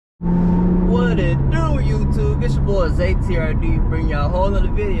What it do, YouTube? It's your boy Zay TRD, bring y'all a whole nother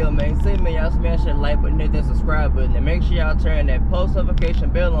video, man. Say, man, y'all smash that like button, hit that subscribe button, and make sure y'all turn that post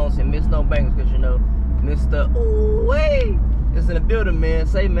notification bell on so you miss no bangers, because you know, Mr. Ooh-wee is in the building, man.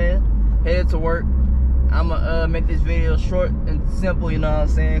 Say, man, headed to work. I'ma make this video short and simple, you know what I'm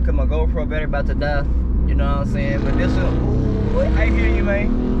saying? Cause my GoPro battery about to die, you know what I'm saying? But this one, ooh, I hear you,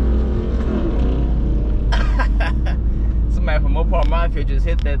 man. Somebody from Mopar Mafia just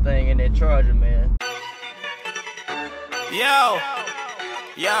hit that thing in that charger, man. Yo,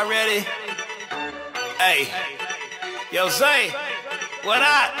 y'all ready? Hey, yo, Zay, what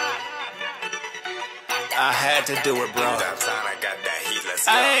up? I had to do it, bro.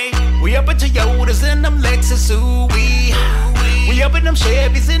 Hey, we up at Toyotas and them Lexus, ooh-wee. We up in them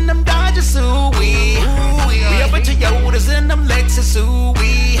Chevys and them Dodges, ooh-wee. We up at Toyotas and them Lexus,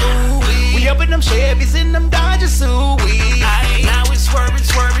 ooh-wee. We up in them Chevys and them Dodges, ooh-wee. Now we swerving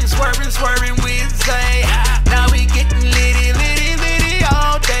with Zay. Now we getting litty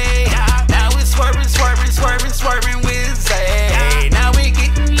all day. Now we swerving with Zay. Now we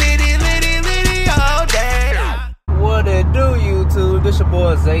getting litty all day. What it do, YouTube? This your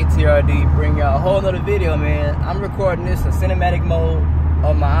boy Zay TRD, bring y'all a whole nother video, man. I'm recording this in cinematic mode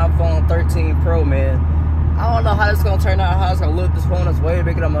on my iPhone 13 Pro, man. I don't know how it's gonna turn out, how it's gonna look. This phone is way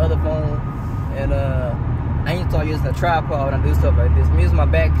bigger than my other phone, and I ain't start using a tripod when I do stuff like this. I'm using my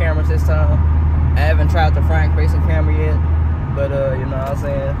back cameras this time. I haven't tried the front facing camera yet, but you know what I'm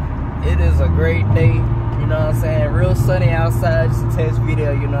saying? It is a great day, you know what I'm saying? Real sunny outside, just a test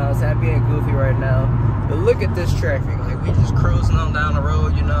video, you know what I'm saying? I'm being goofy right now. But look at this traffic, like we just cruising on down the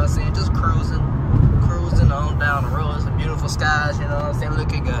road, you know what I'm saying? Just cruising on down the road. It's a beautiful skies, you know what I'm saying?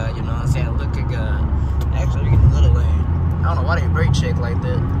 Look at God, you know what I'm saying? Look at God. Actually, look at the little lane. I don't know why they brake check like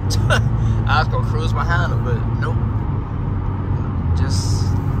that. I was gonna cruise behind them, but nope. Just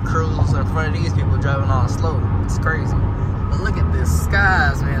cruise in front of these people driving all slow. It's crazy. But look at this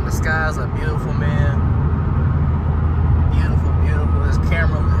skies, man. The skies are beautiful, man. Beautiful, beautiful. This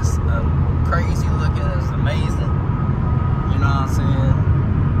camera is crazy looking. It's amazing. You know what I'm saying?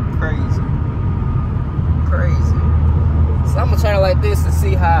 Crazy. So I'm gonna turn it like this to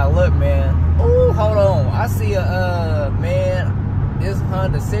see how I look, man. Oh, hold on. I see a man. This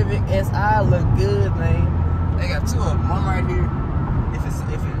Honda Civic SI look good, man. They got two of them. One right here.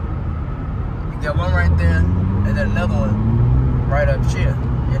 You got one right there, and then another one right up here.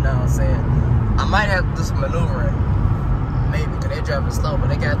 You know what I'm saying? I might have to do some maneuvering, maybe, because they're driving slow, but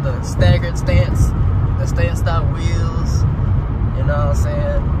they got the staggered stance, the stand stop wheels. You know what I'm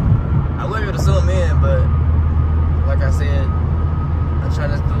saying? I would be able to zoom in, but like I said, I'm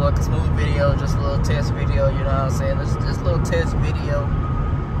trying to do like a smooth video, just a little test video, you know what I'm saying? Just a little test video.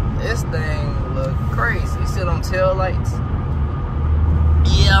 This thing look crazy. You see them tail lights?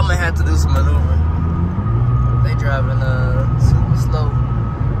 Yeah, I'm gonna have to do some maneuvering. They driving super slow.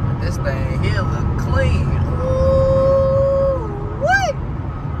 But this thing here look clean. Ooh, what?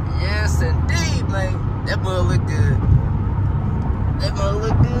 Yes, indeed, man. That mud look good. That mud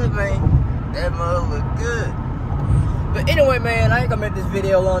look good, man. That mud look good. But anyway, man, I ain't gonna make this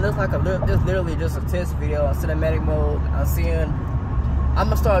video long. This literally just a test video on cinematic mode. I'm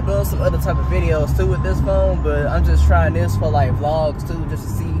gonna start doing some other type of videos too with this phone, but I'm just trying this for like vlogs too, just to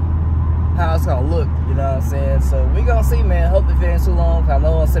see how it's gonna look, you know what I'm saying? So we gonna see, man. Hope the video ain't too long. I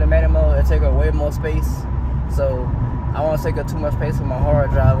know on cinematic mode it'll take up way more space, so I won't take up too much space on my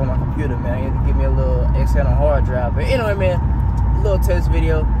hard drive on my computer, man. I need to give me a little external hard drive. But anyway, man, a little test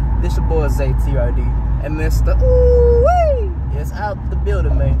video. This your boy Zay TRD. And Mr. Ooh-wee is out the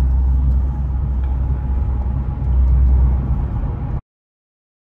building, man.